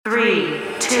3,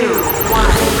 2, 1.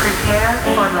 Prepare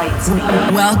for light speed.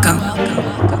 Welcome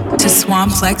to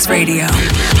Swamplex Radio.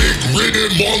 This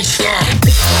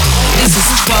is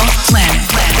 12th Planet.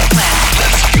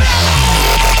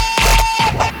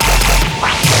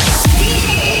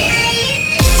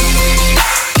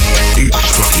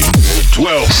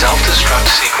 12. Self-destruct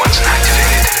sequence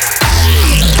activated.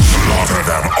 Slaughter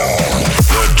them all.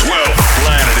 The 12th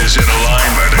planet is in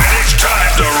alignment, and it's time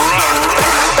to run.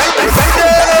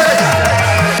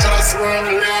 Just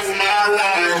wanna live my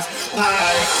life.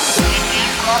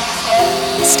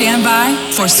 Stand by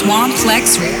for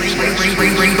Swamplex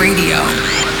Radio.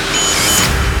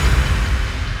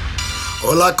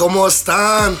 Hola, ¿cómo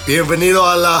están? Bienvenido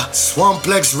a la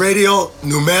Swamplex Radio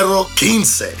número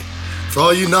 15. For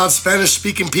all you non-Spanish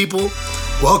speaking people,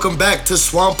 welcome back to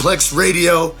Swamplex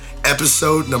Radio,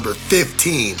 episode number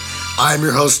 15. I'm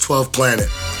your host, 12th Planet.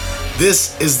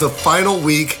 This is the final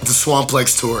week of the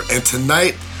Swamplex tour, and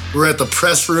tonight we're at the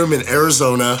press room in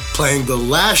Arizona playing the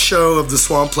last show of the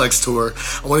Swamplex tour.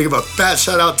 I want to give a fat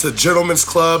shout out to Gentleman's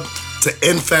Club, to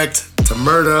Infect, to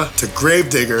Murda, to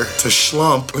Gravedigger, to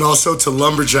Schlump, and also to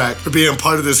Lumberjack for being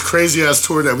part of this crazy-ass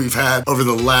tour that we've had over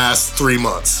the last 3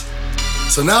 months.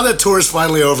 So now that tour is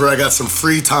finally over, I got some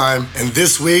free time, and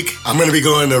this week I'm going to be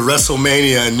going to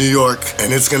WrestleMania in New York,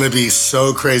 and it's going to be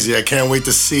so crazy. I can't wait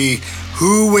to see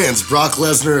who wins, Brock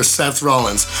Lesnar or Seth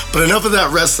Rollins. But enough of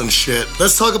that wrestling shit.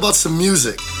 Let's talk about some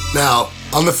music. Now,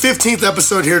 on the 15th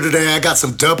episode here today, I got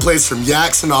some dub plates from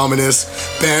Yax and Ominous,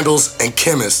 Vandals, and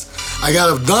Chemist. I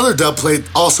got another dub plate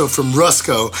also from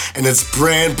Rusco, and it's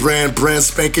brand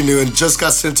spanking new and just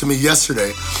got sent to me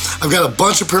yesterday. I've got a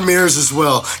bunch of premieres as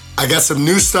well. I got some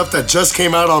new stuff that just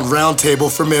came out on Roundtable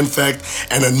from Infect,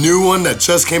 and a new one that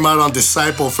just came out on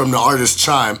Disciple from the artist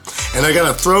Chime. And I got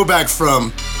a throwback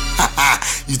from,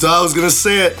 you thought I was gonna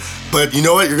say it, but you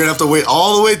know what? You're gonna have to wait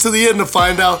all the way to the end to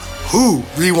find out who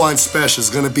Rewind Special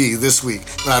is gonna be this week.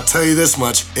 And I'll tell you this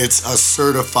much, it's a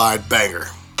certified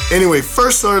banger. Anyway,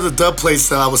 first are the dub plates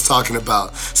that I was talking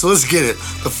about. So let's get it.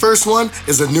 The first one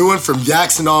is a new one from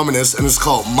Yax and Ominous, and it's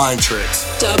called Mind Tricks.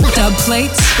 Dub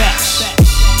plate special.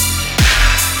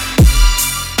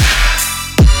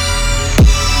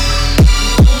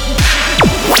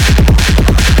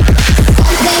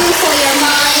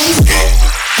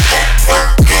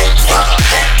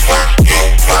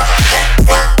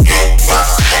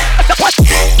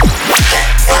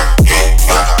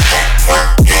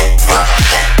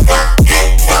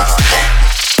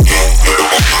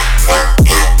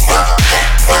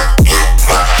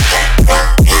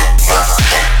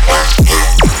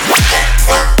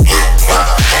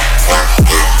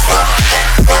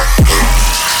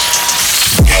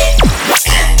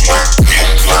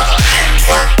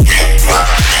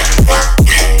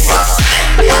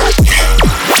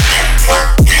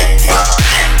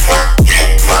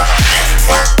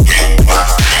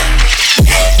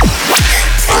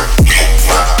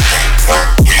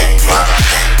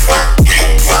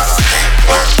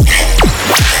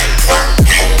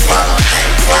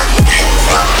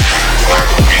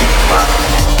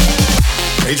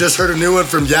 Just heard a new one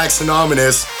from Yax and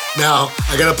Ominous. Now,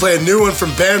 I gotta play a new one from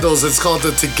Vandals. It's called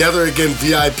the Together Again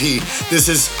VIP. This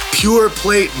is Pure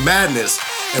Plate Madness.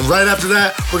 And right after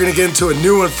that, we're gonna get into a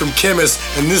new one from Chemist,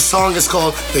 and this song is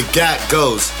called The Gat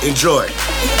Goes. Enjoy.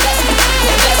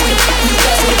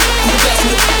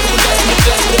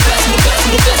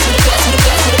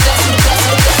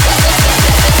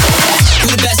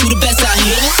 Who the best out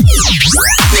here?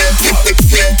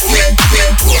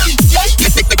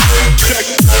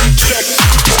 Check.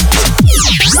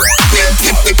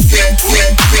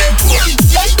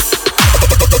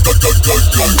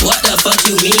 What the fuck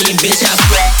you mean, bitch?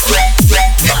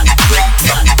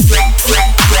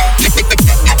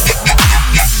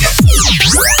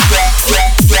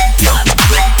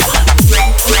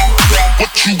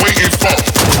 What you waiting for?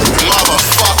 Lava.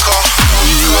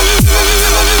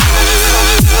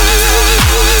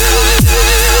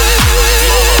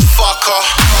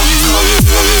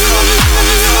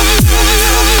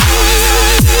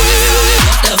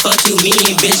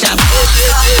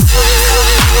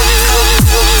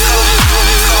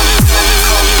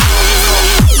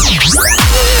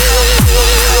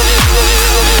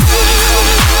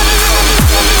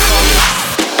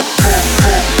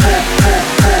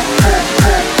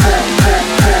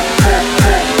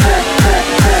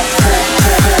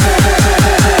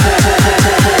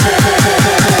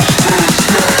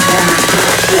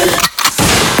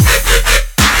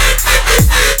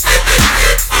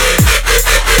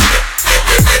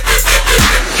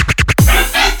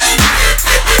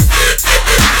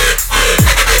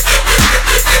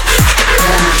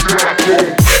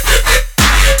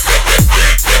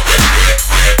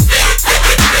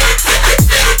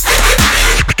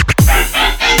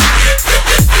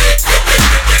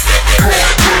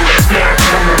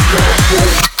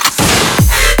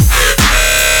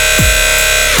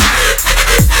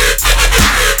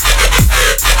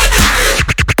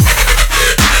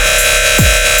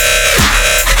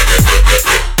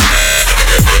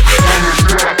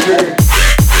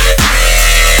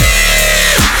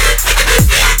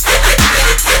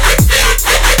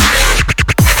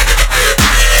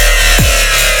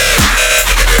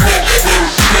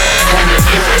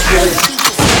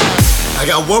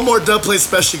 got one more dubplate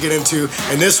special to get into,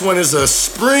 and this one is a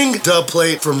spring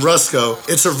dubplate from Rusko.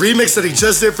 It's a remix that he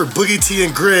just did for Boogie T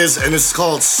and Grizz, and it's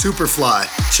called Superfly.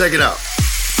 Check it out.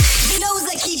 You know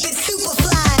I keep it super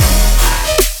fly.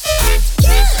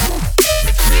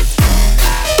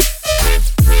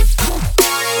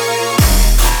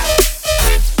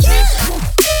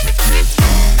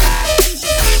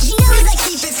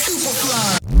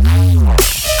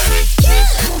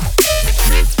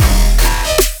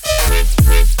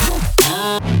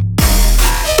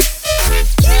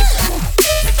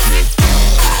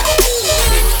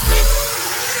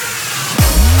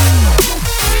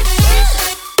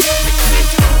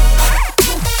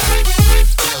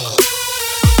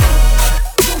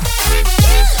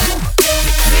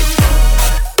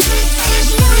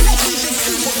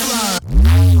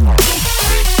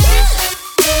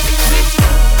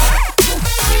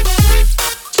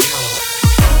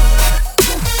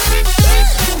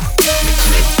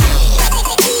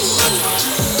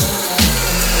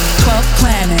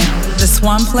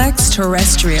 Swamplex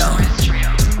Terrestrial.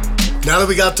 Now that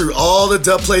we got through all the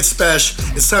dubplate spesh,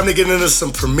 it's time to get into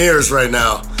some premieres right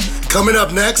now. Coming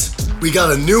up next, we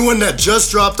got a new one that just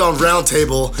dropped on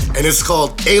Roundtable, and it's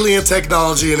called Alien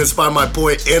Technology, and it's by my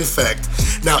boy Infect.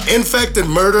 Now, Infect and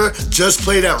Murder just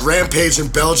played at Rampage in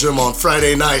Belgium on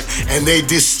Friday night, and they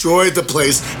destroyed the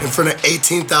place in front of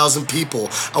 18,000 people.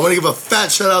 I want to give a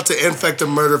fat shout out to Infect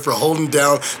and Murder for holding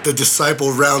down the Disciple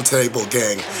Roundtable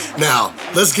gang. Now,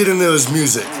 let's get into his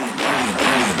music.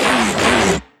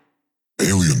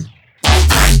 Alien.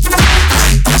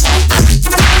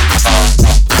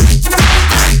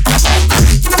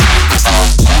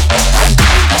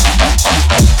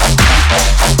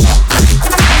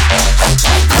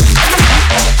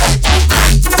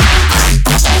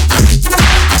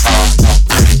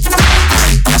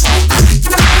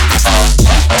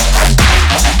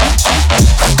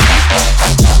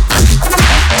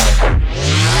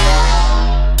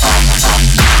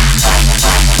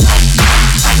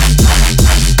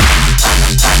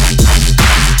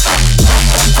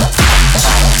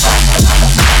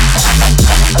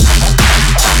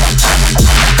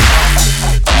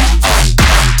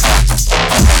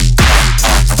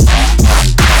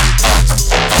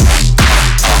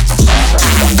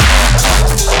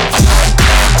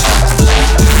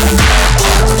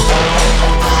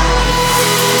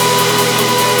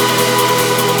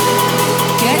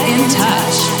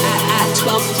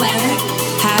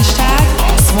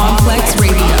 Swamplex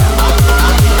Radio.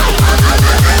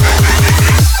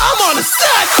 I'm on a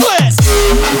side quest.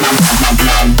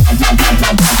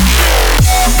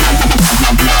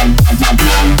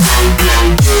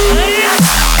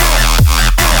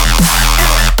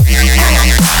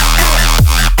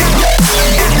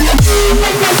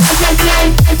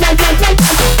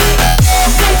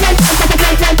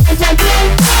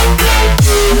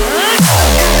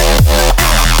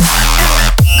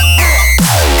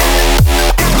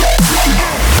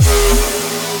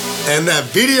 And that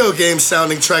video game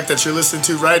sounding track that you're listening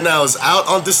to right now is out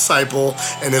on Disciple,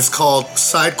 and it's called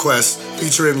Side Quest,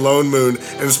 featuring Lone Moon,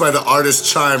 and it's by the artist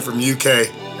Chime from UK.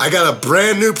 I got a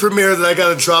brand new premiere that I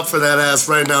got to drop for that ass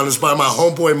right now, and it's by my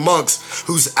homeboy Monks,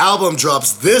 whose album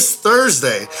drops this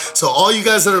Thursday. So all you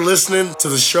guys that are listening to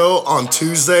the show on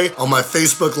Tuesday on my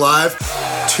Facebook Live,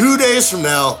 2 days from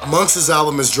now, Monks'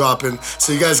 album is dropping,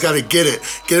 so you guys got to get it.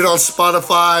 Get it on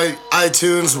Spotify,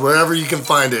 iTunes, wherever you can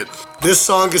find it. This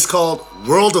song is called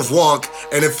World of Wonk,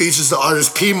 and it features the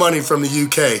artist P Money from the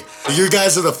UK. You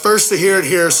guys are the first to hear it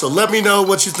here, so let me know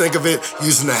what you think of it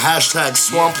using the hashtag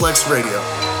Swamplex Radio.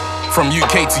 From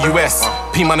UK to US,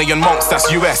 P Money and Monks, that's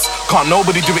US. Can't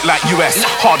nobody do it like US.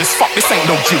 Hard as fuck, this ain't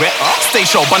no duet. Stage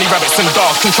show, bunny rabbits and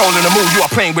dogs controlling them all. You are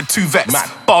playing with two vets.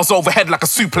 Bars overhead like a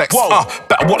suplex.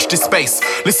 Better watch this space.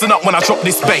 Listen up when I drop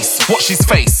this bass. Watch his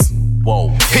face.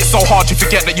 Whoa. Hit so hard you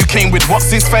forget that you came with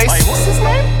what's his face? What's his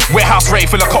name? Warehouse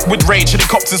raid, fill a cop with rage,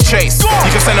 helicopters chase.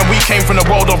 You can send them, we came from the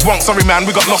world of wrong. Sorry man,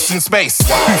 we got lost in space.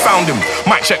 Who found him?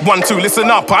 Mic check 1, 2, listen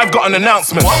up, I've got an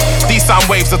announcement. These sound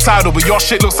waves are tidal, but your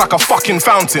shit looks like a fucking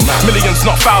fountain. Millions,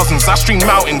 not thousands, I stream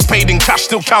mountains, paid in cash,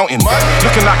 still counting.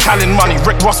 Looking like Callan money,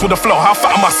 Rick Ross with a flow, how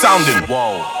fat am I sounding?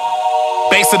 Whoa.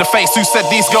 Base to the face, who said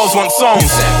these girls want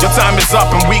songs? Your time is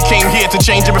up and we came here to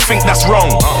change everything that's wrong.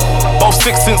 Both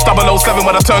 6 since 007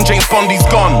 when I turned James Bond, he's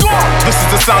gone. This is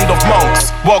the sound of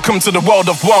Monks. Welcome to the world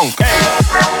of Wonk.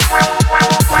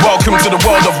 Welcome to the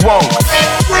world of Wonk.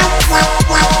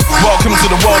 Welcome to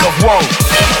the world of Wonk.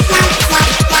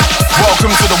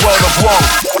 Welcome to the world of Wonk.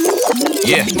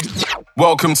 Yeah.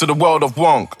 Welcome to the world of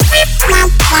Wonk.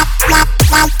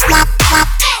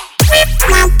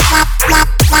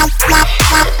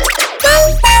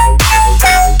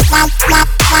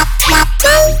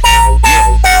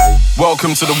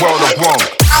 welcome to the world of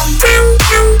wrong.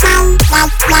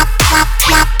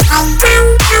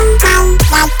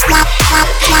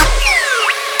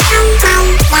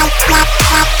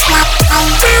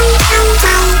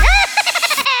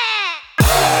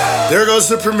 There goes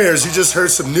the premieres. You just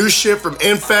heard some new shit from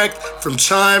Infact, from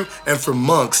Chime, and from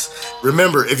Monks.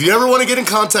 Remember, if you ever want to get in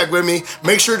contact with me,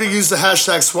 make sure to use the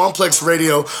hashtag Swamplex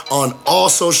Radio on all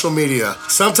social media.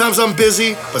 Sometimes I'm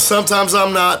busy, but sometimes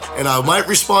I'm not, and I might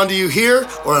respond to you here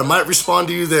or I might respond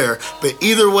to you there. But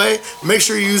either way, make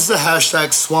sure you use the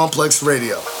hashtag Swamplex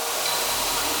Radio.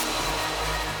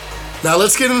 Now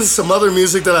let's get into some other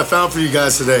music that I found for you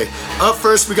guys today. Up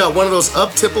first, we got one of those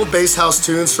up-tempo bass house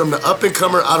tunes from the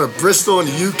up-and-comer out of Bristol in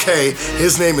the UK.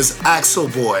 His name is Axel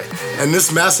Boy. And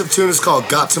this massive tune is called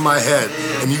Got to My Head.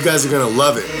 And you guys are gonna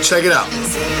love it. Check it out.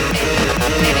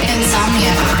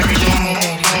 Insomnia Radio.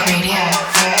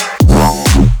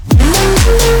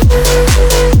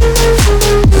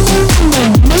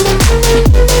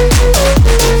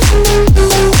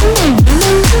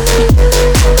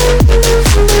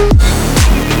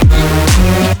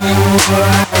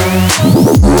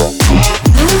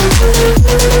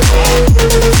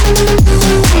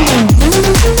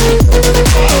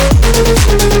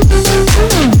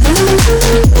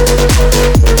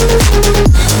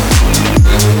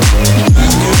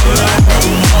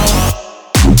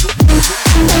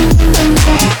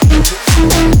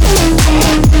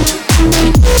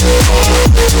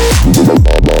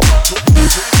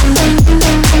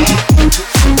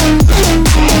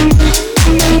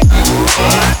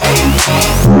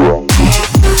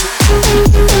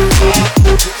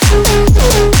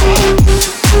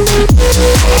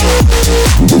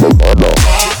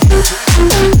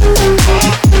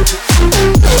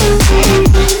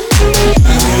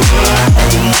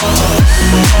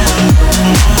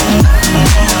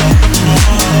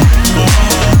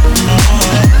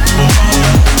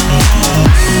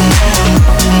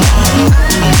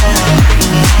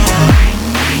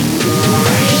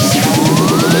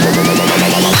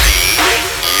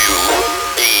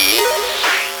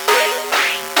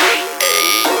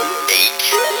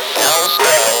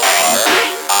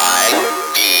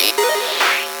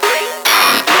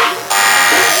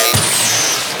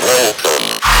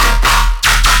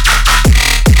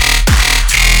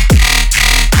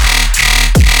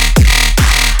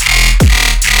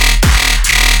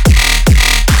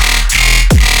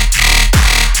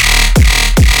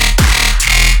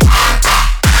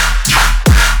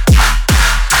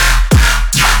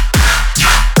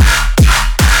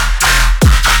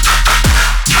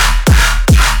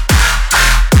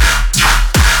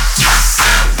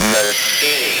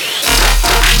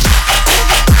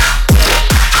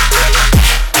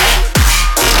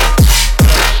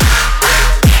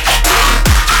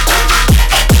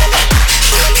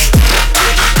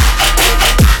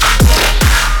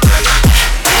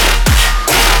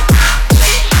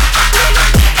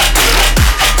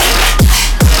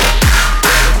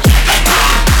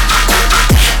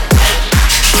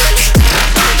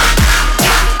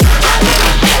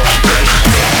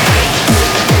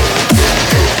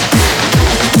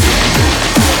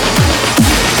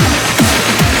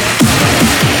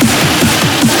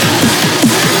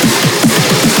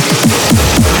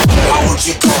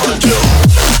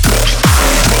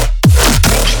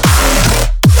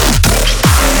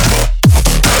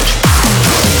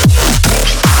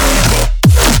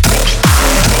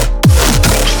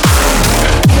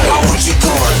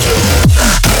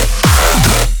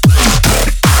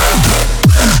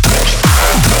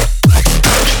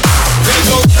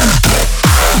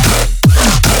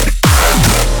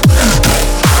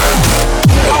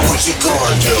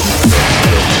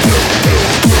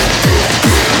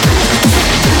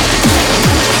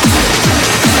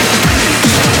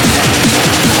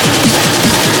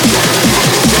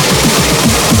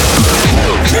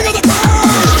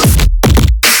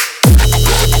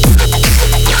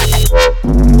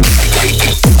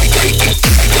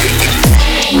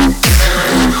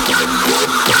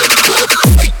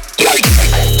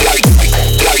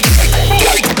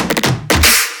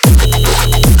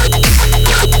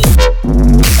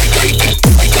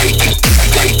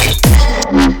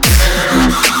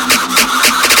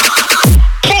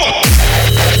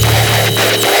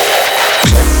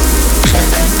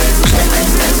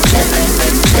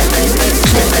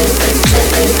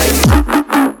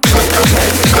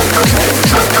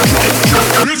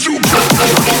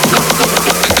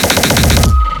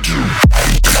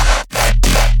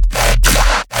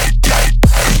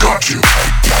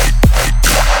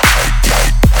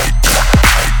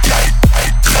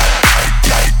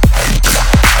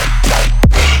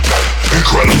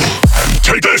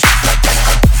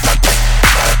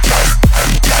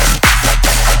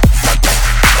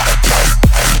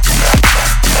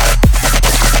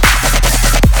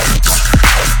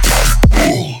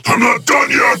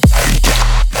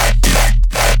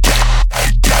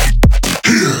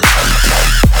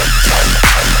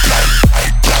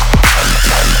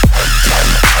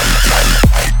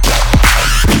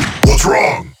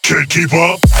 Can't keep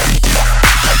up.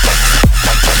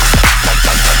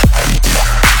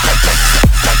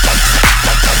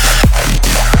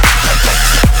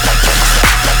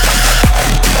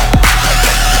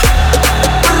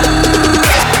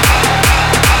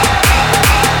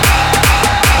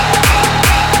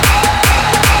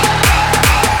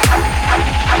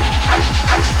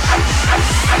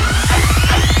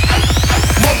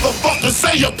 Motherfucker,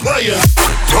 say your prayers.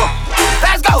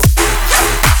 Let's go.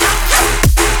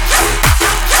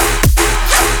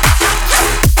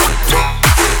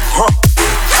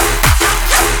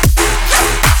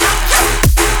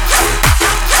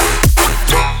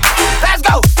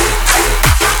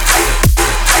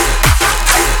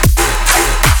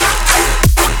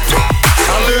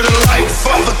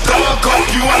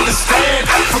 Understand?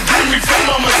 Forgive me for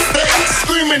my mistakes.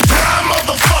 Screaming, die,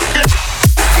 motherfucker.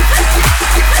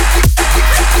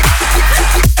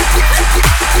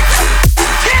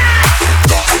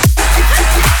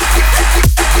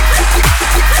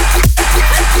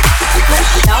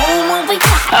 Show what we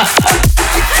got.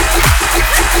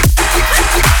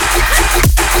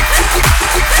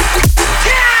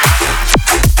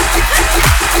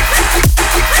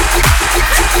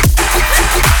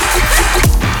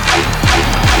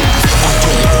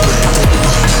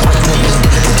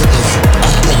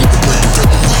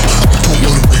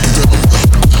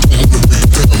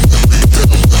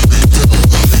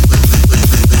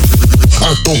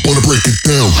 Don't wanna break it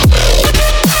down.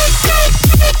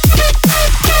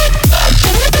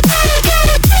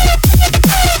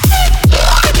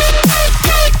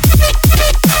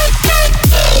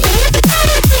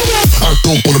 I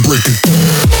don't wanna break it down.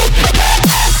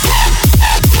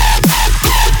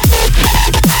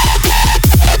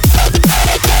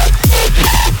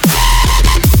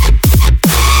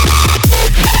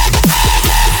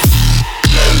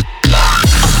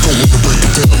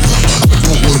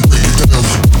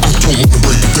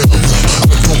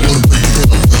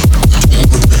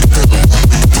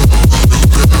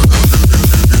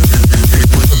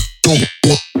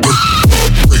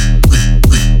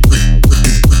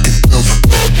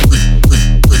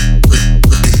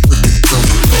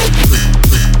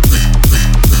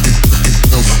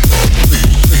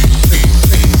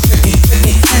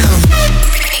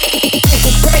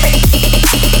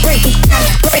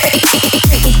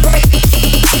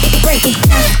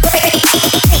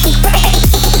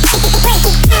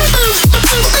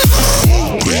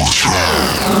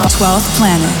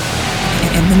 Planet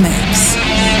in the mix.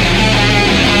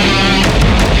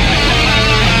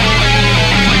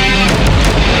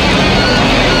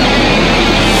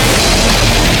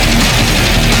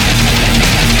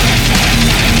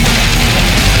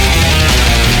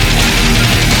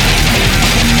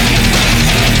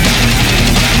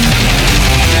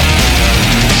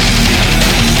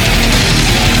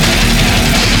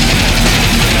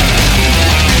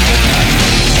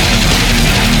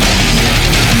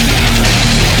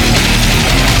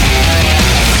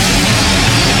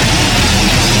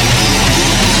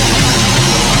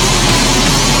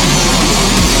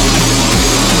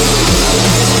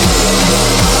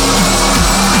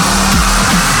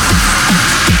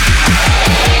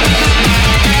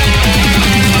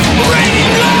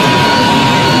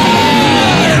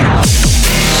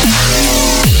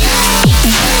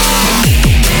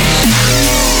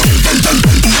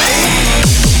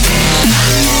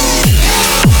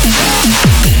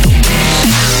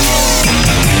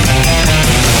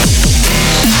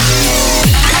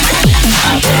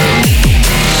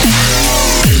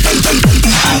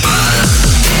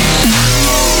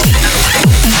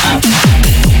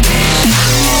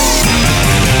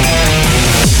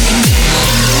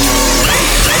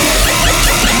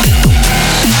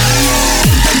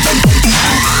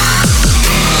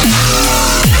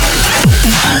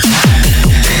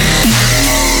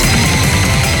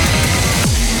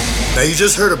 Now you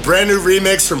just heard a brand new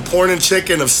remix from Porn and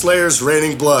Chicken of Slayer's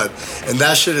Raining Blood, and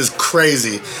that shit is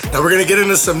crazy. Now we're gonna get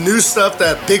into some new stuff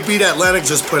that Big Beat Atlantic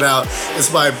just put out. It's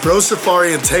by Bro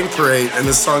Safari and Tank Parade, and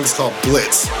this song is called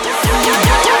Blitz.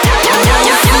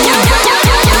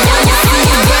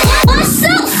 What's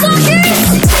up, fuckers?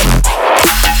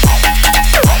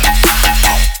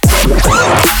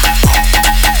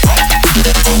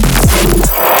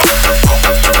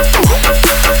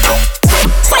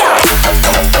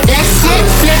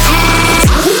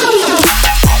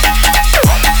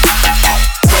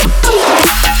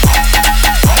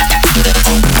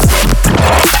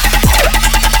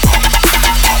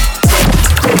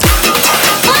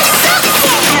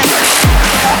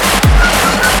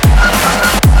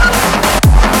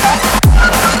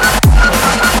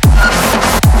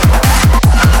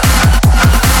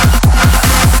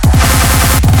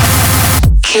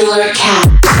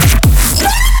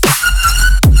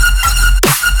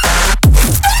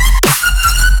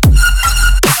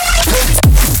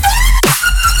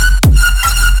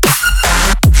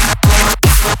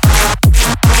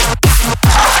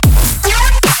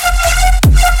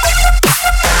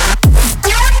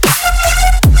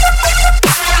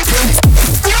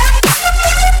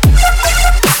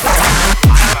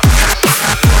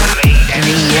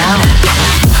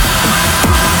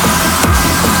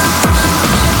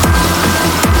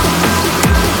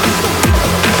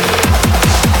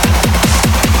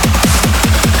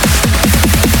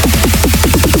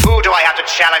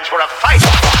 challenge for a fight.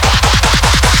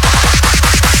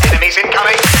 Enemies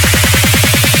incoming.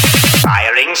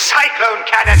 Firing cyclone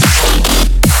cannon.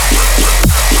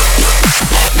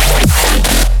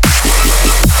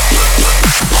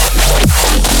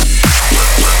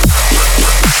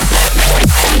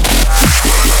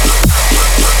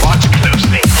 Watch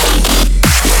closely.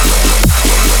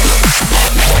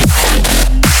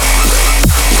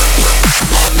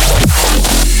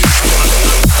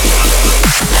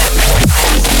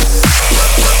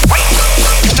 Wait,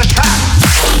 it's a trap.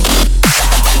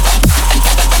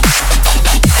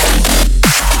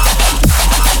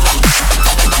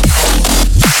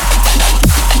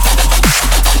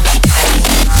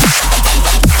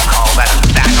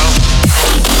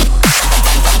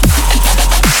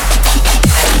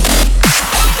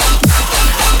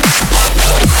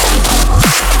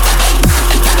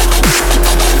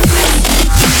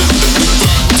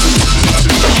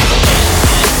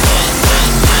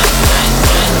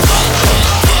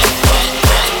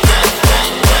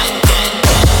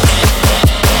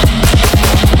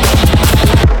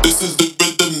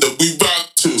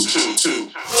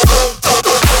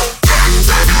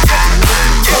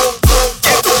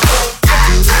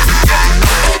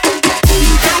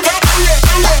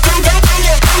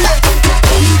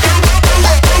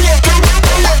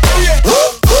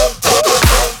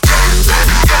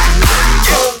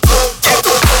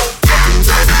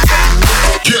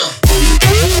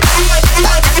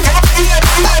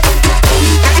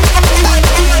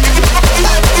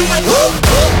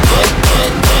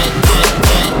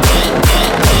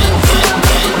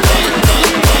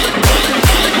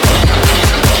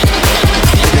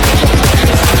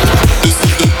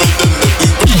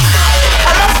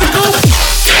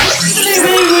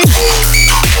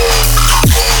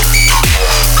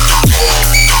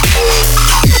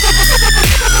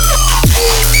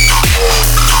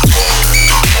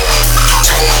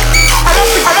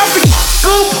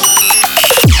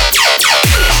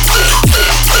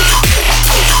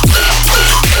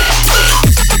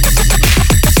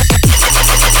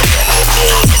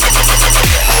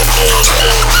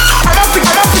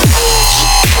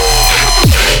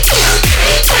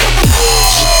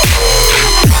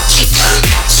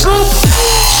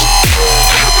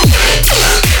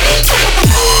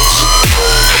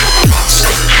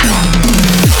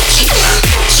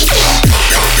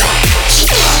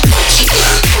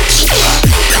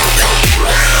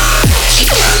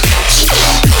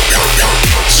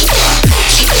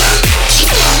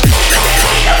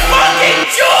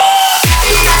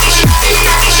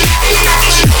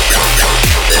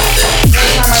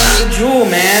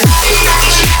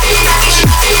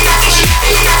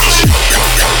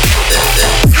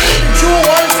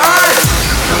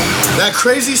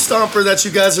 Crazy Stomper that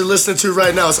you guys are listening to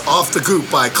right now is Off the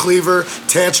Goop by Cleaver,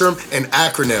 Tantrum, and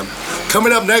Acronym.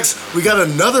 Coming up next, we got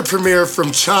another premiere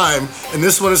from Chime, and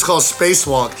this one is called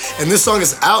Spacewalk, and this song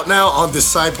is out now on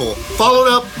Disciple. Followed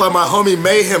up by my homie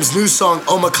Mayhem's new song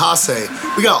Omakase.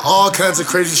 We got all kinds of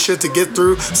crazy shit to get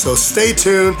through, so stay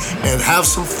tuned and have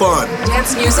some fun.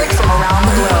 Dance music from around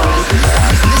the globe.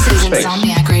 This is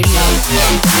Insomniac Radio.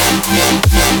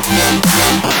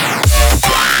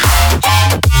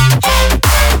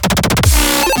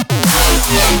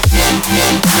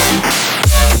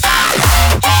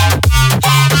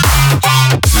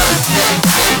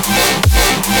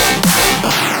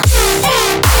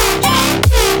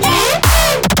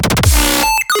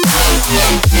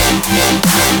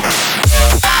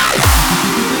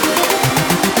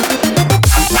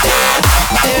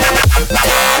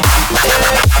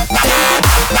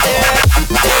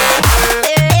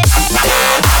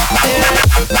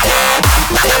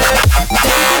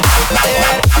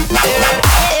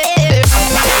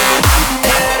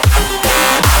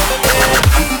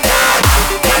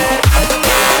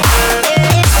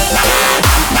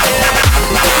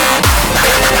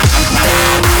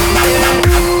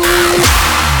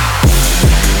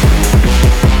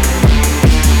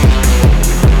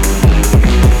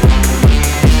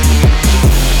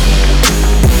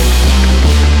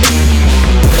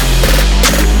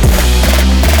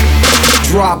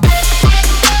 Drop.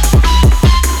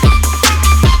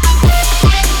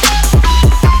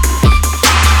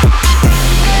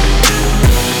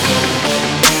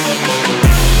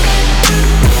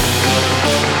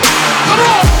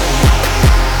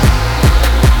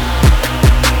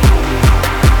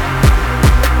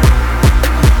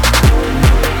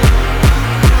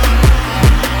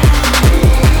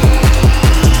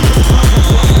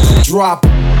 Drop.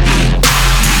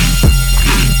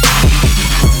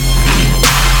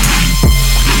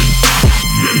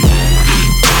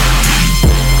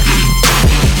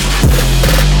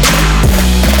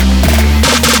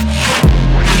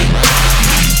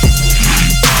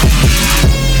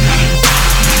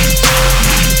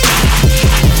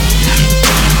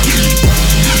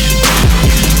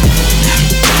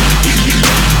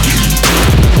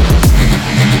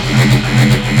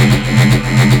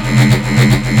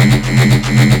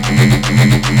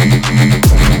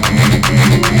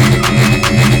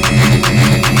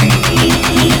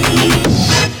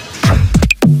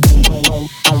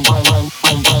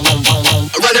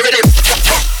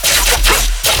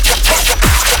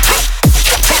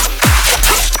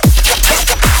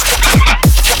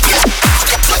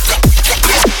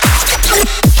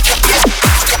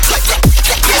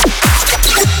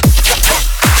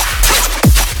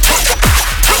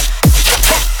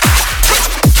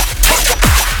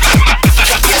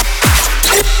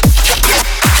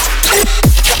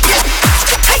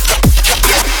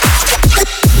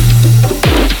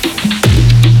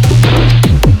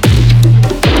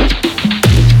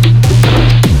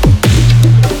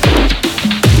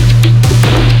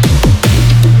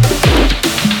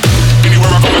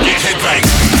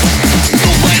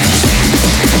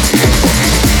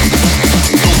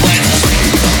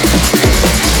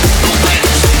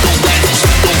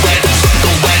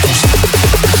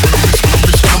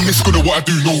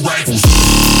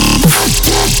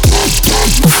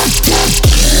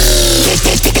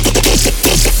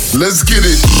 Let's get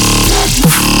it.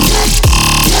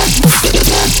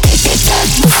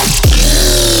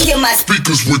 Get my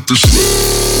Speakers with the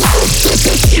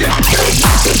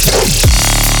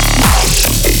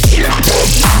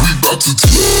we about to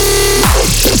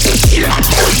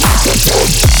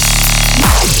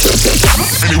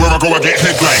anywhere I go I get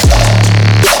hit like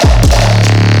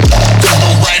got no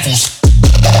rivals.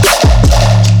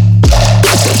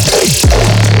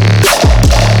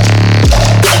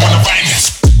 They wanna violence.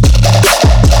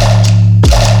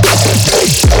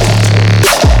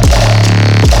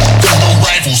 Got no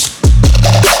rivals.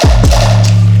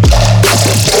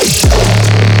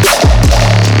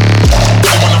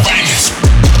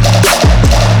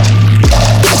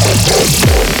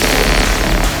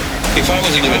 If I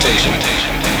was an imitation,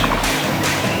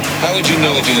 how would you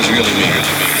know if it was really me?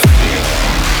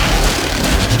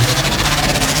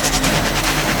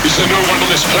 Is there no one on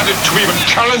this planet to even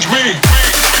challenge me?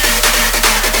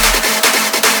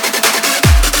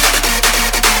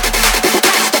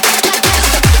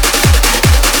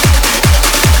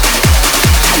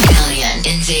 Alien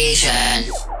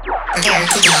invasion. Prepare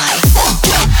to die.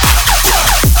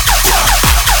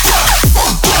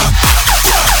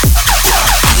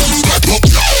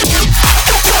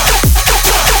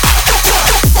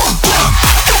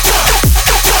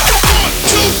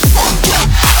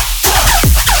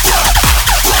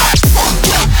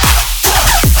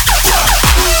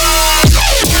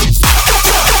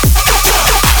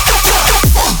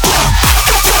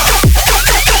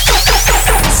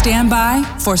 Stand by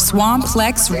for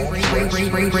Swamplex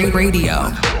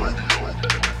Radio.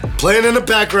 Playing in the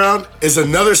background is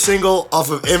another single off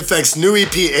of Infect's new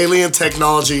EP, Alien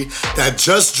Technology, that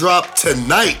just dropped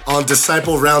tonight on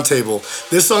Disciple Roundtable.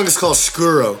 This song is called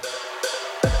Scuro.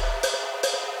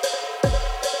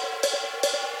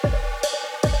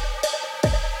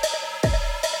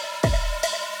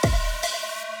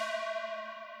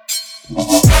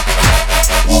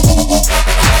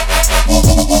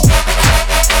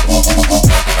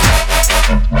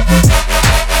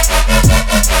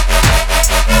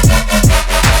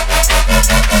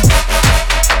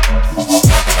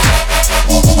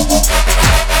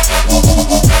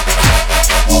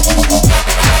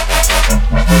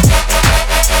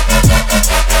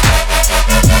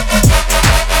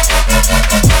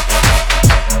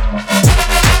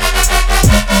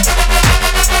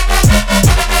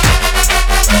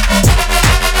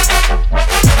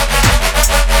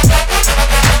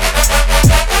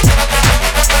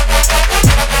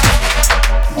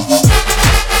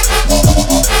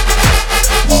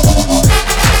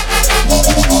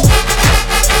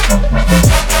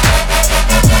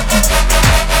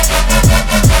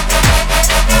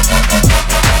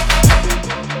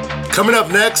 Coming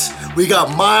up next, we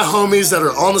got my homies that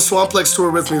are on the Swamplex tour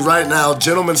with me right now,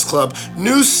 Gentlemen's Club.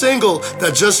 New single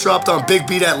that just dropped on Big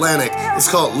Beat Atlantic. It's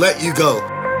called Let You Go.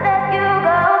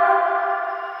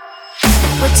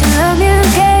 What you love you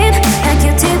gave and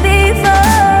you did before.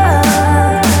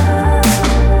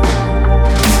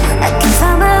 I can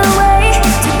find my way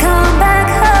to come back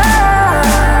home.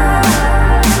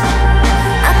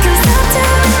 I can start to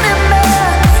remember,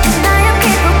 and I am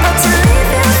capable to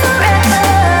leave you forever.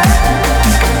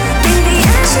 Maybe I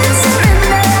should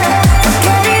surrender.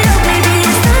 Forget it all, maybe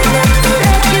it's time to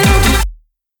let you go.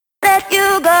 Let you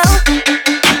go.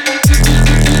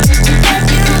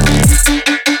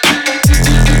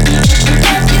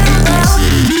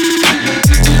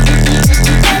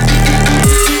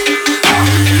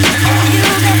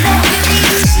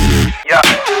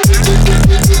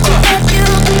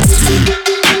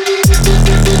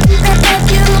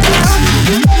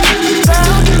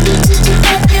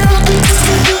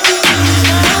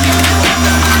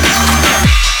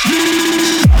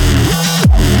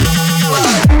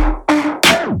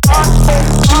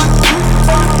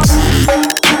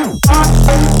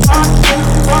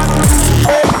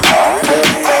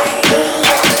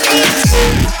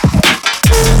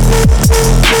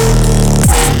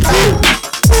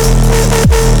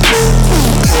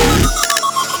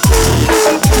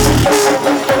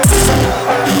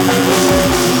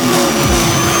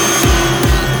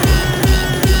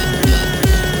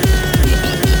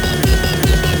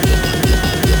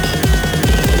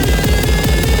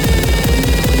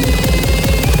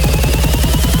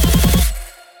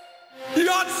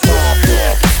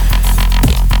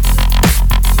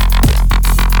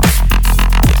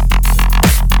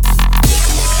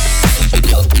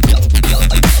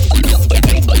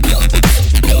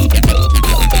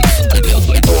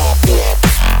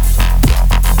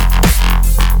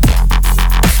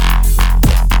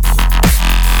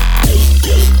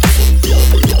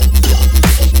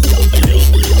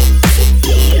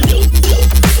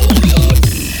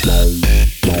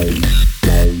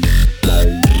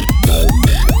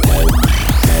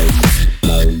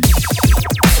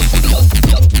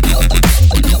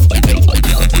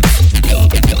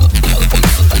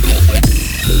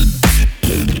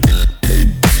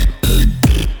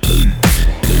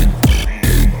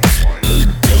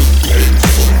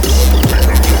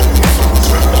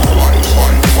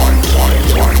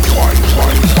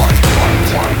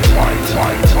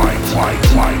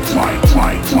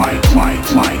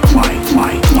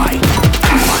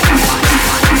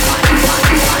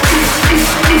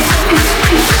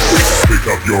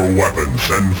 weapons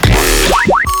and fight.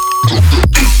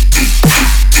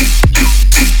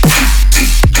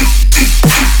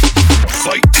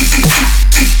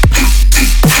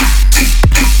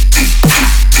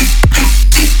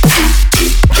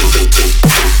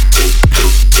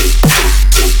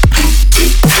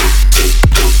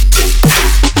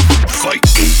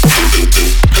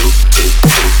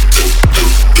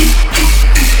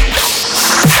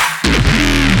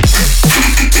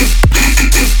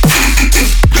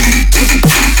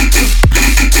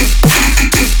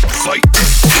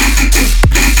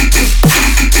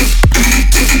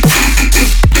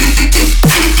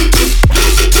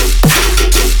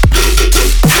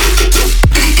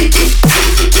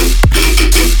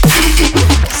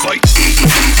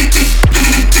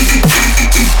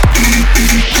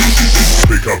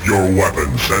 Your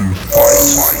weapons and fight.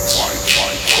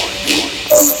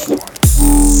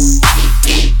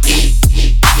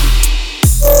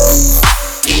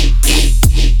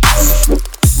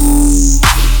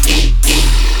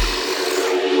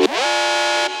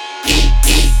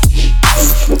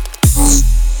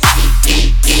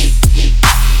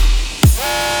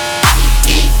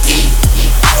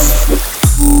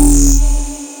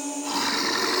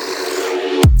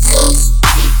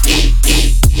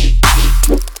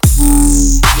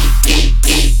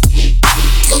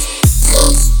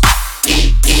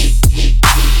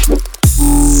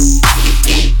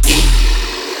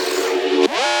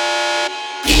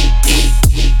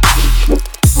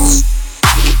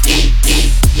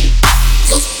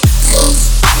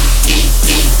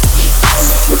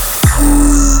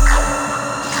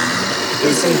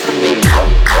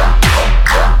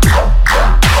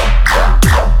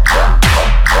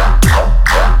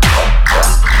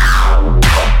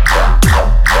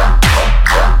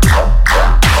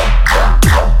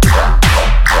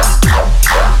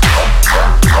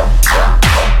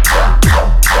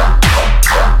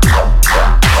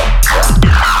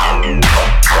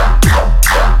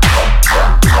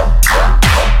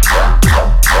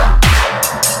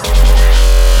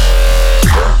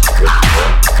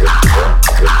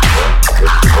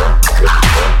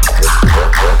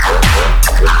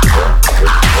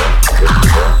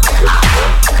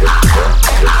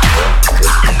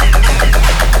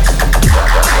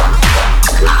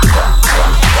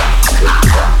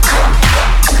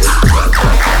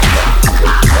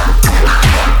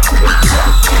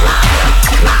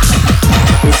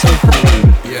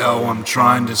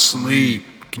 Trying to sleep.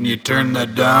 Can you turn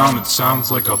that down? It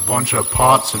sounds like a bunch of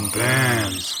pots and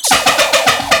pans.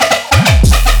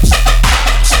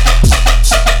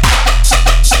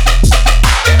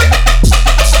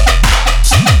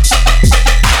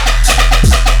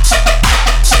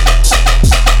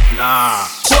 Nah.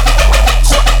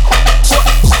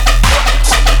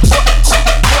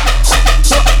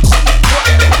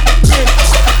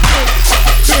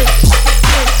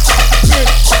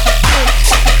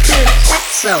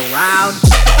 So loud.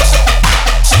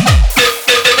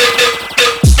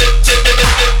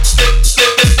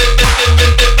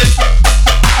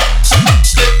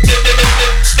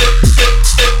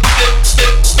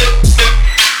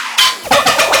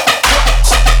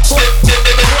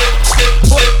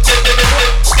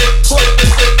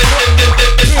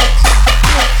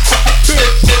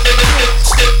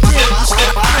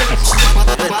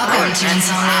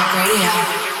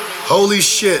 Holy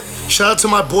shit. Shout out to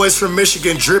my boys from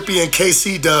Michigan, Drippy and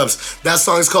KC Dubs. That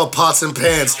song is called Pots and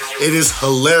Pans. It is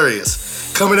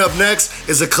hilarious. Coming up next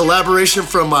is a collaboration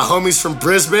from my homies from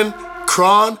Brisbane,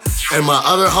 Kron, and my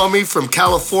other homie from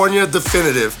California,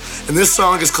 Definitive. And this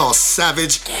song is called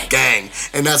Savage Gang.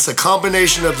 And that's a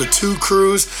combination of the two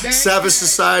crews, Savage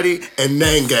Society and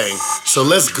Nang Gang. So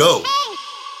let's go.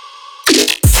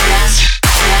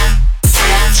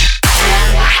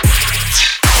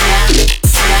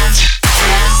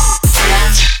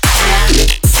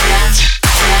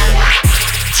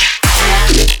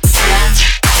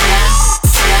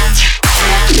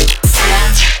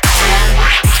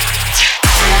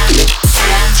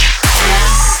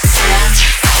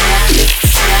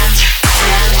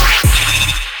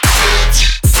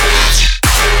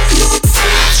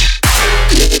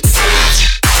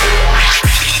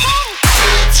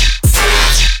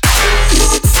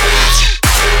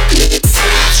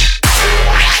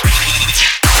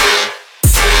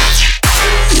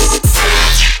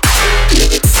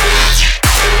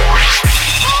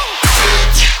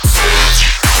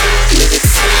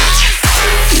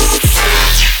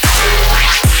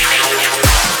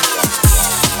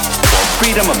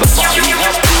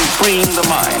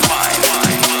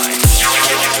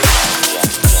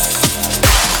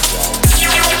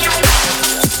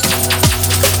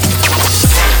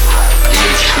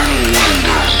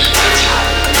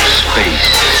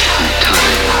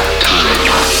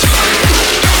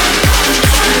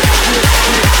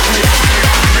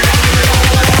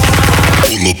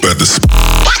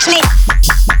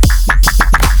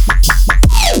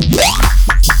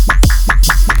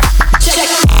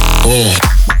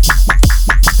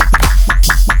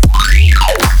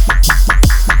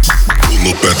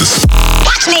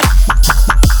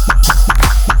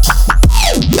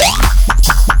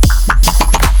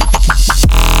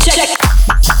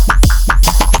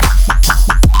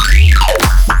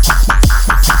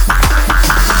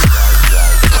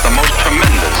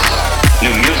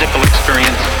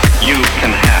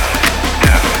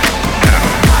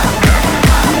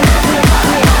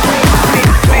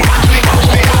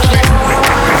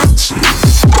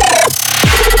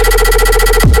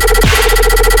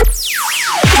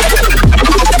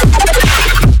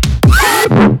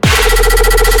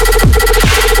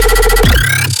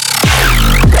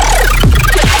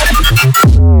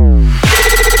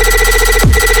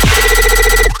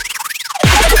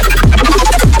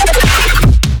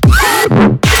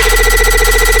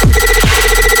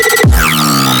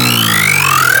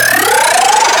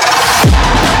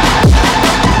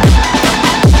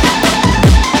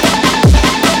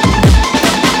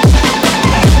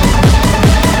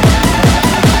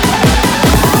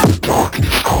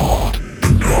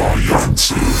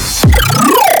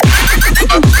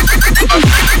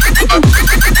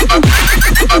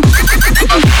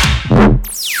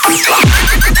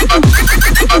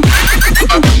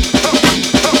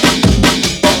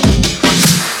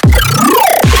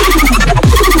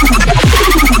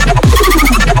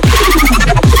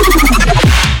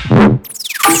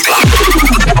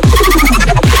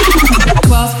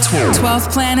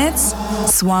 planets,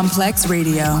 Swamplex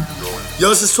Radio. Yo,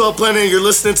 this is 12 Planet, and you're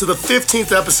listening to the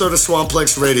 15th episode of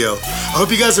Swamplex Radio. I hope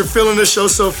you guys are feeling the show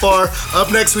so far.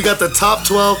 Up next, we got the top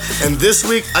 12, and this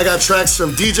week, I got tracks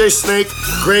from DJ Snake,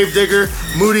 Gravedigger,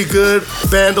 Moody Good,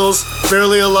 Vandals,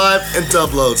 Barely Alive, and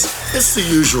Dubloads. It's the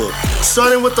usual.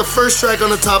 Starting with the first track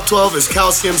on the top 12 is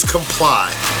Calcium's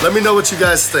Comply. Let me know what you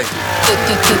guys think.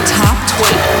 The top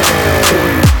 12.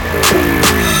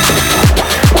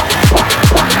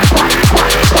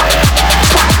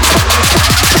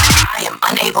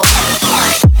 Unable.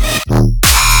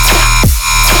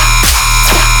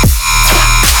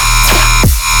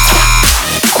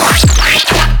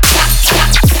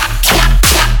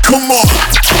 Come on.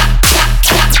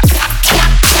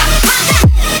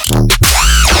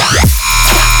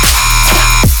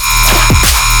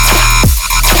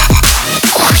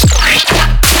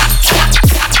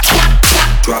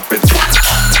 Drop it.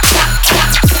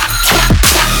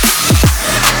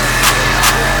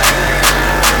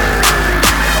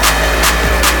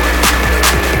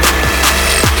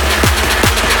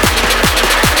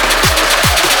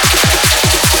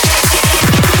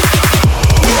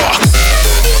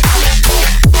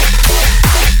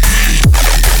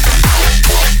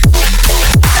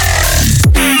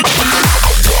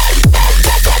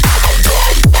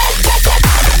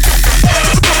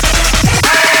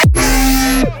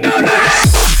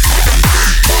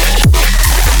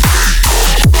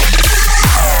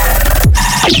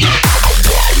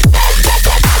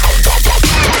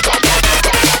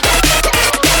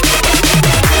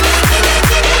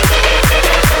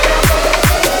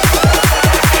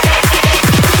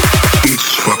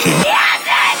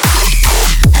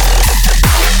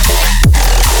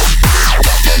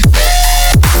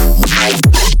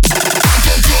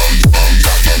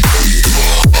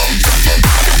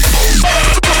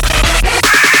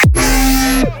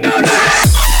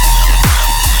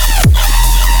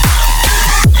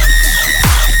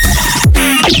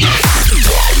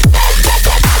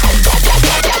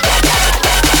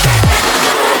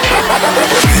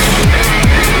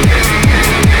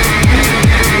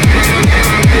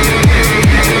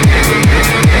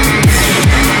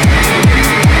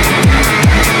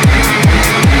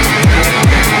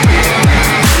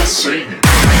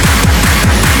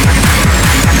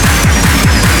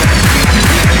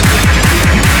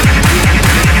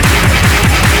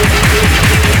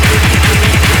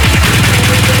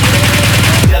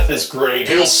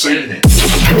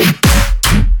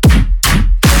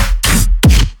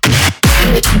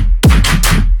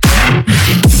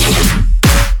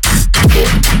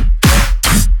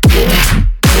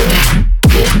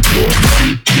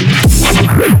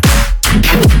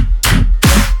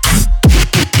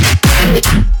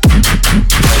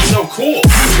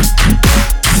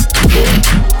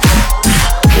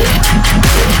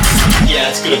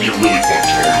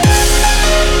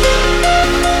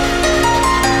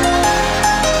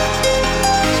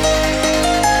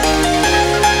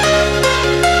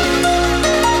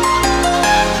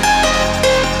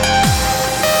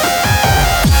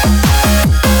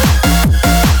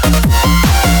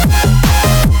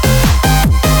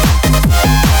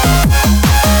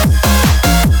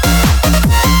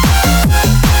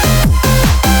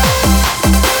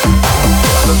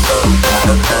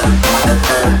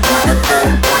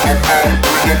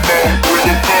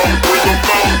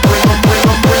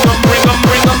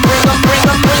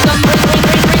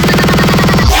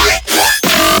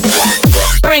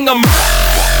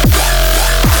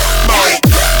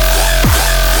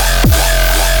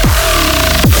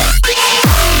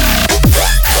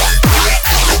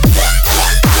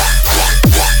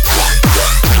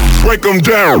 Break them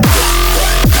down.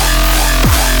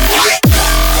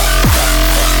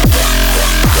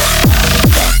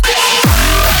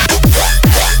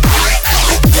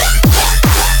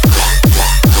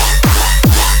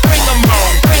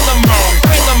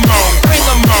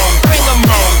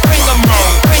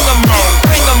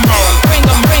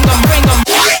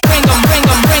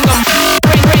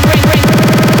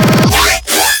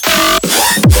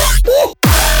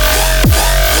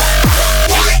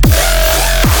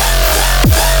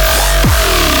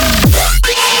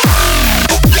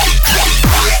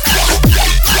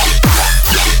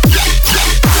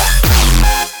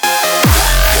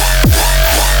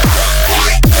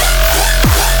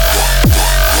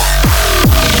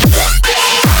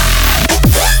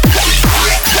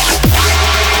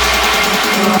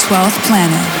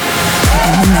 Planet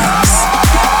in the mix.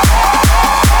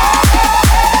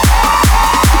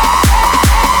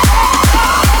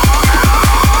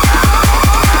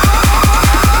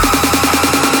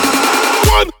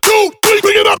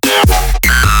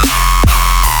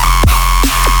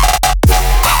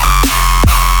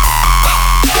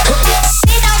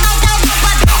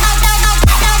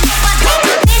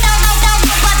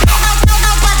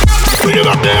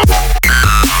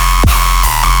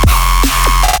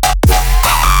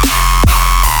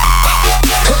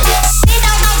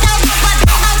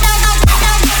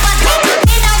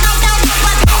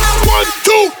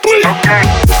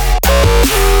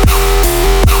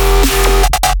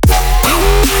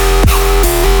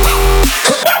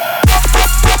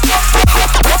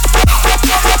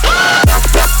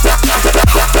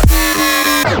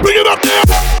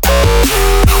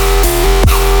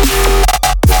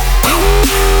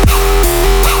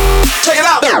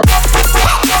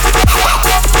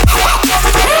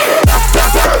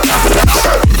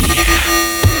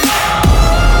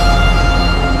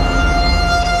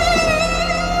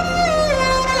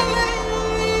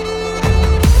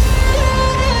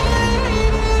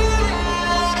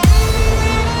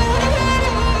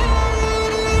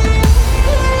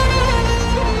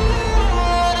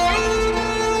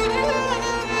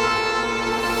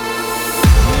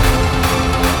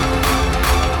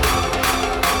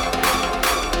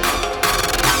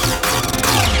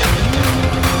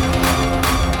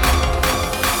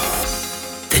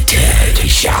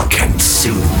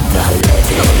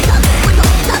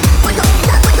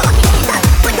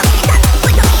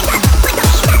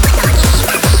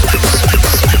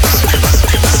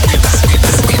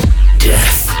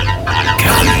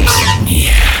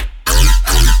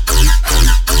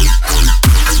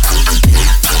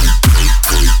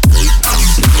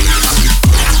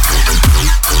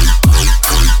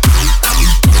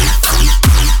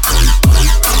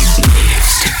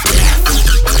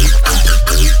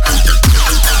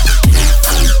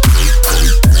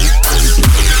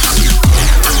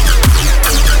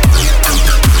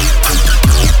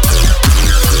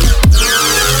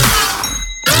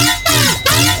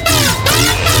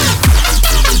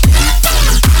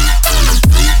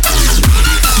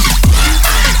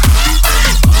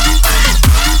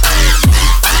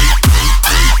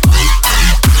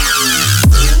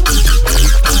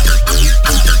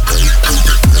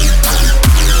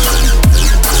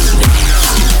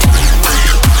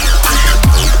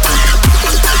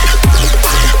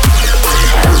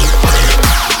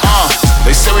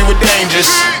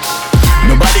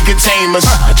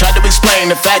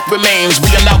 fact remains,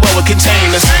 we are not well with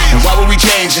containers. And why would we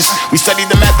change this? We study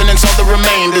the math and then solve the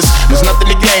remainders. There's nothing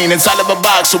to gain inside of a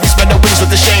box, so we spread our wings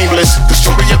with the shameless. The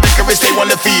story of Icarus, they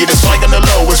wanna feed us. Flying on the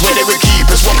low is where they would keep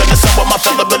us. Walking the sun with my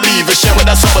fellow believers. Share with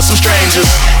us some with some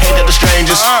strangers. Ain't that the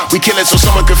strangers? We kill it so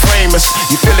someone could frame us.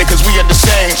 You feel it cause we are the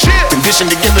same.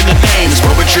 Conditioned to give it a name, it's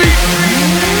poetry.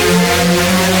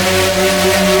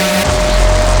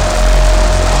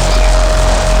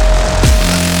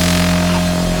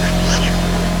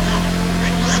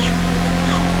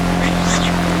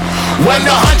 When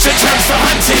the hunter turns to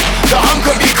hunted, the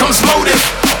hunger becomes motive.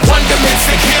 Wonderments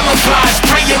that camouflage,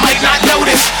 praying might not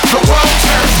notice. The world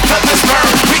turns, feathers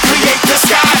burn, we create the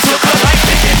skies. Look alike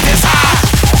to get this high.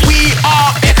 We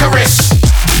are Icarus.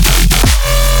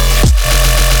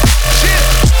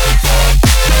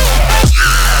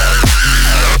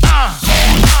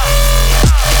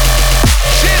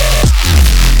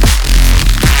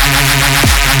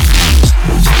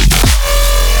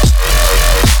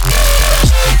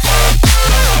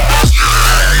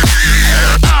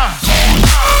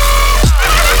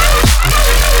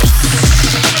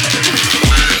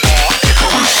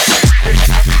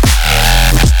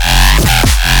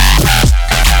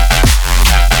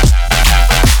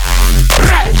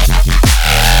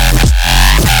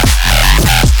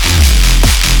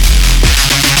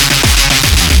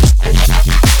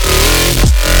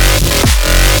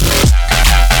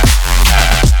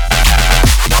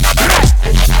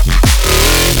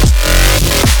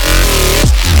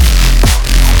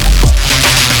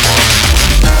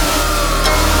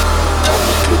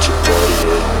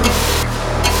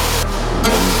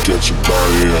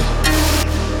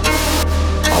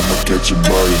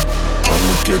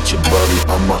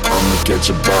 Get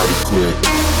your body quick.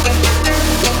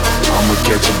 I'ma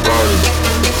get your body.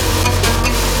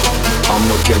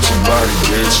 I'ma get your body,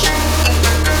 bitch.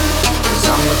 Cause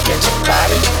I'ma get your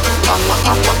body. I'ma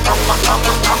get your body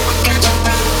quick.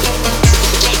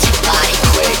 I'ma get your body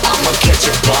quick. I'ma get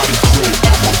your body quick.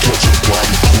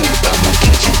 I'ma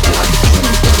get your body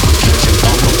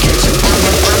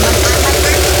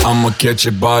quick. I'ma get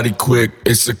your body quick.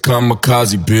 It's a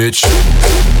kamikaze, bitch.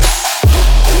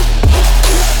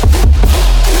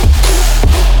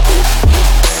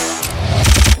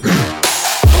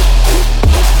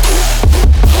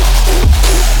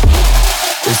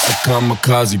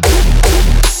 Kamikaze,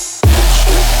 bitch,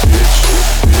 bitch,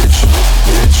 bitch,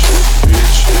 bitch,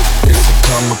 bitch. It's a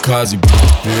kamikaze,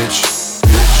 bitch,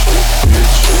 bitch,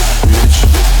 bitch, bitch,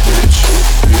 bitch,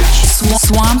 bitch.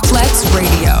 Swamplex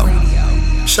Radio.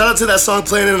 Shout out to that song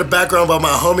playing in the background by my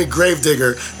homie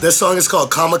Gravedigger. This song is called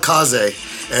Kamikaze.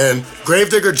 And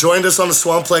Gravedigger joined us on the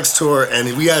Swamplex tour,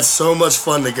 and we had so much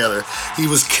fun together. He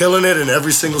was killing it in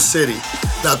every single city.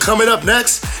 Now, coming up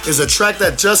next is a track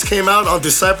that just came out on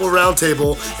Disciple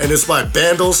Roundtable, and it's by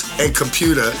Bandles and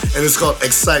Computer, and it's called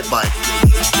Excite Bike.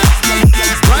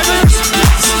 Drivers,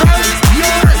 start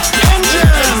your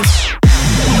engines!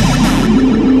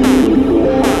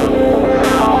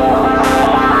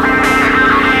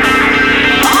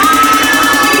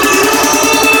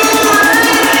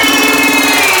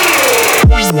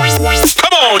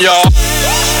 Come on, y'all.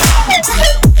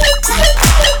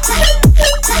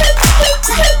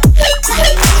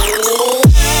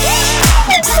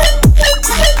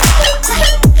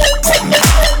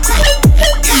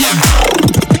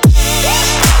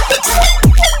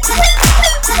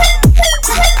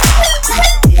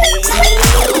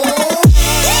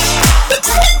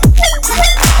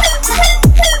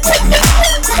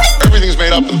 Everything's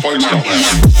made up to the point it's not.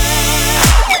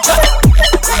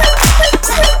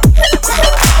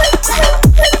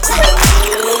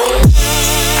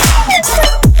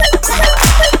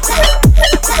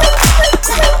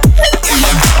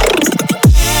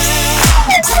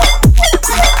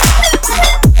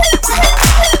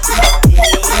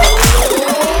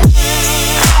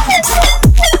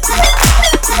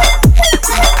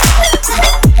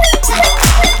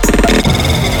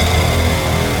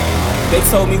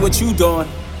 Told me what you doing.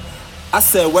 I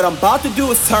said what I'm about to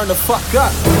do is turn the fuck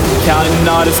up. Counting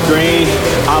all this green,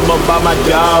 I'm up by my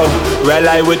dog. Red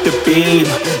light with the beam,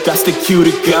 that's the cue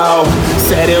to go.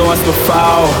 Said it once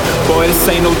before, boy this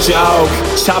ain't no joke.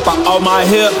 Chopper on my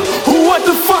hip, who want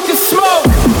the fucking smoke?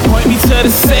 Point me to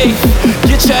the safe,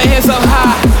 get your hands up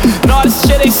high. All this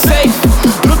shit ain't safe,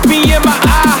 look me in my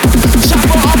eye.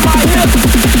 Chopper on my hip,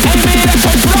 aiming at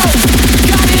your throat.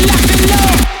 Got it locked and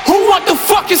low, who want the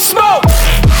fucking smoke?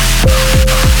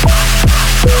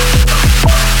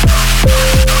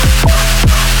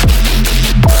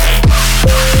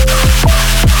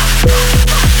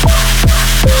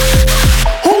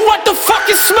 Who want the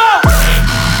fucking smoke?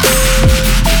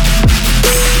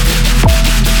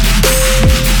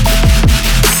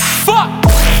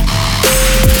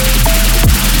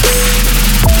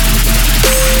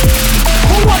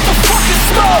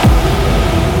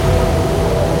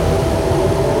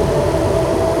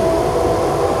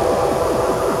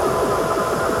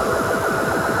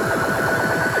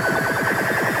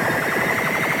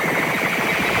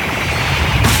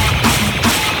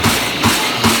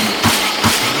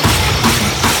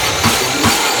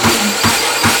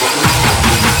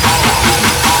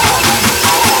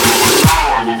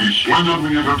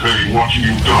 splendidly entertained watching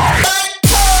you die.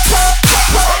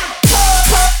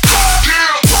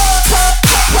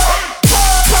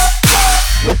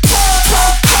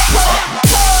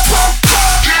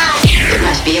 It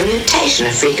must be a mutation,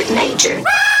 a freak of nature.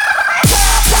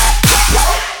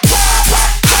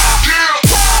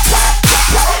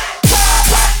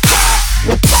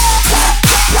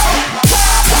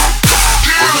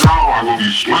 I will be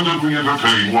splendidly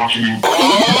entertained watching you.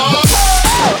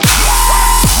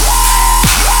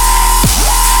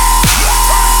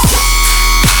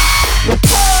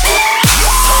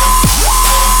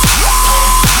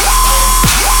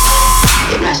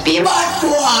 It must be a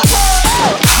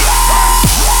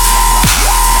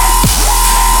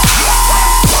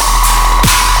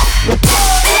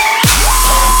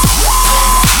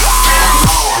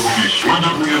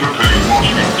Splendidly entertained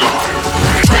watching you die.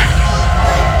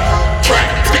 Track,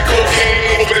 big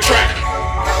cocaine over the track.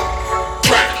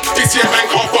 Track, this here man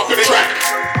can't fuck with the track.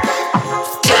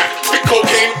 Track, big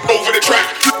cocaine over the track.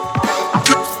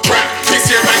 Track, this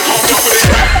here man can't fuck with the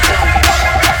track.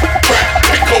 Track,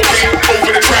 big cocaine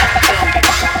over the track.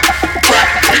 Track,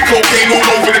 big cocaine all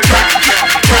over the track. Track,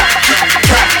 track,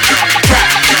 track.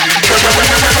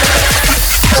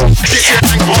 This here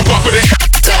man can't fuck with it.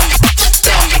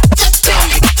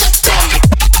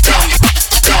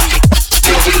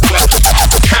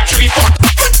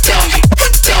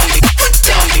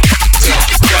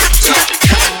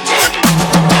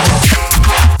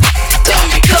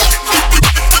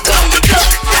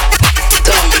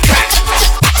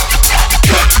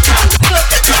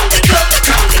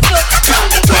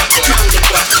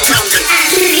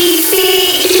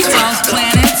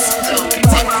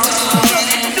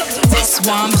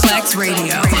 Swamplex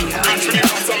Radio.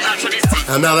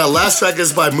 And now that last track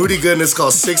is by Moody Good and it's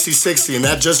called 6060, and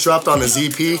that just dropped on his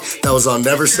EP that was on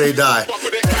Never Say Die.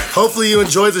 Hopefully you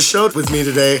enjoyed the show with me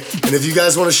today, and if you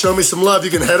guys want to show me some love,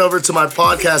 you can head over to my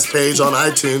podcast page on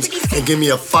iTunes and give me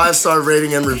a 5-star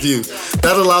rating and review.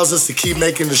 That allows us to keep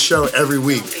making the show every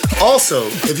week. Also,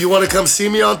 if you want to come see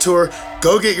me on tour,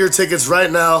 go get your tickets right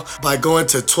now by going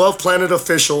to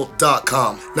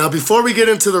 12planetofficial.com. Now, before we get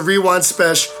into the Rewind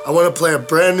Special, I want to play a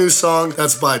brand new song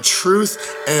that's by Truth,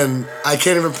 and I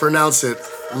can't even pronounce it,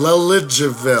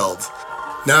 Lelijeveld.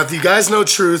 Now, if you guys know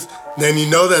Truth, then you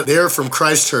know that they're from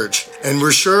Christchurch, and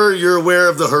we're sure you're aware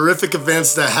of the horrific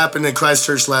events that happened in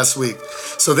Christchurch last week.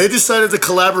 So they decided to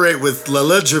collaborate with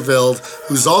Lelijeveld,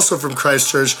 who's also from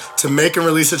Christchurch, to make and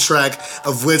release a track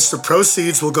of which the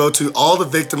proceeds will go to all the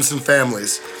victims and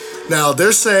families. Now,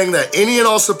 they're saying that any and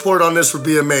all support on this would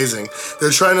be amazing. They're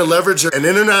trying to leverage an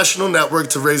international network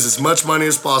to raise as much money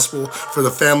as possible for the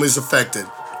families affected.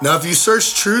 Now, if you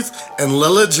search Truth and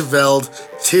Lelijeveld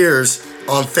Tears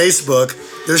on Facebook,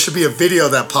 there should be a video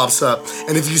that pops up.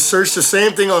 And if you search the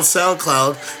same thing on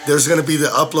SoundCloud, there's going to be the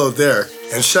upload there.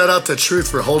 And shout out to Truth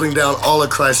for holding down all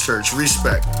of Christchurch.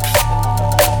 Respect.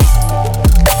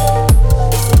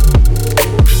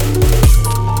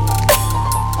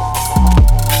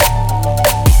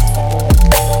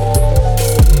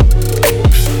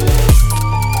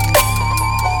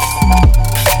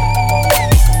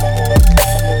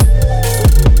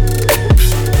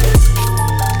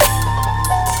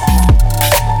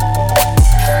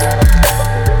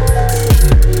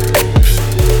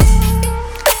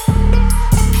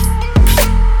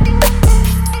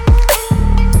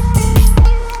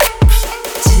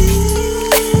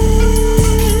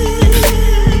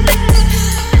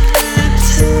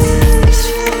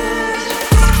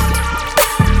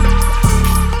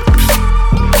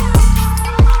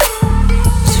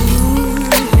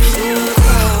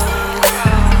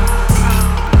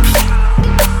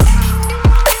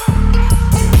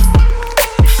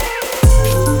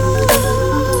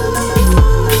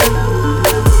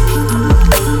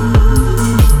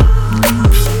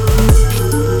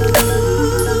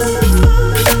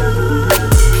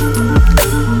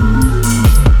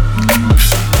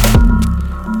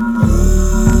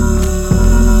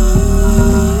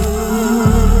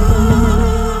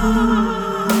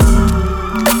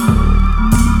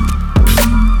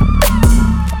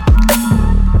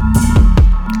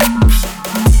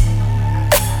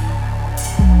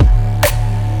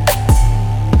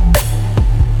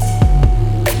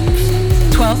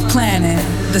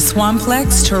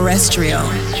 Swamplex Terrestrial.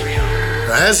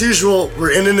 Now, as usual,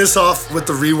 we're ending this off with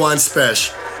the Rewind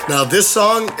Special. Now, this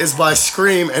song is by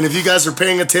Scream, and if you guys are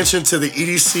paying attention to the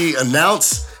EDC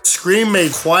announce, Scream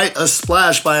made quite a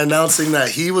splash by announcing that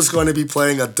he was going to be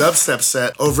playing a dubstep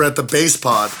set over at the Bass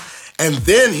Pod. And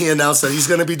then he announced that he's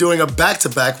going to be doing a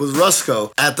back-to-back with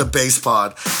Rusko at the Bass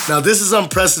Pod. Now, this is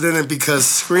unprecedented because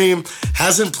Scream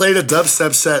hasn't played a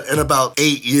dubstep set in about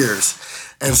 8 years.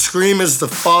 And Scream is the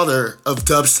father of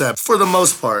dubstep for the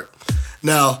most part.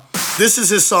 Now, this is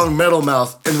his song Metal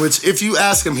Mouth, in which if you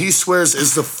ask him, he swears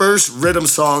is the first rhythm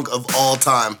song of all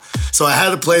time. So I had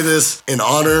to play this in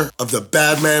honor of the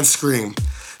bad man Scream.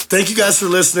 Thank you guys for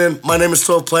listening. My name is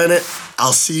 12 Planet.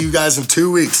 I'll see you guys in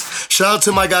 2 weeks. Shout out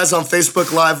to my guys on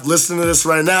Facebook Live listening to this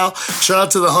right now. Shout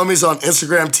out to the homies on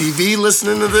Instagram TV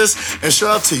listening to this. And shout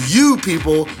out to you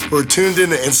people who are tuned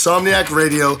in to Insomniac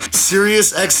Radio,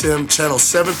 Sirius XM, channel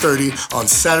 730 on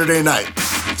Saturday night.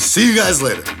 See you guys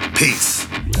later. Peace.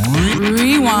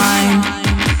 Rewind.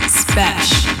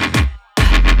 Special.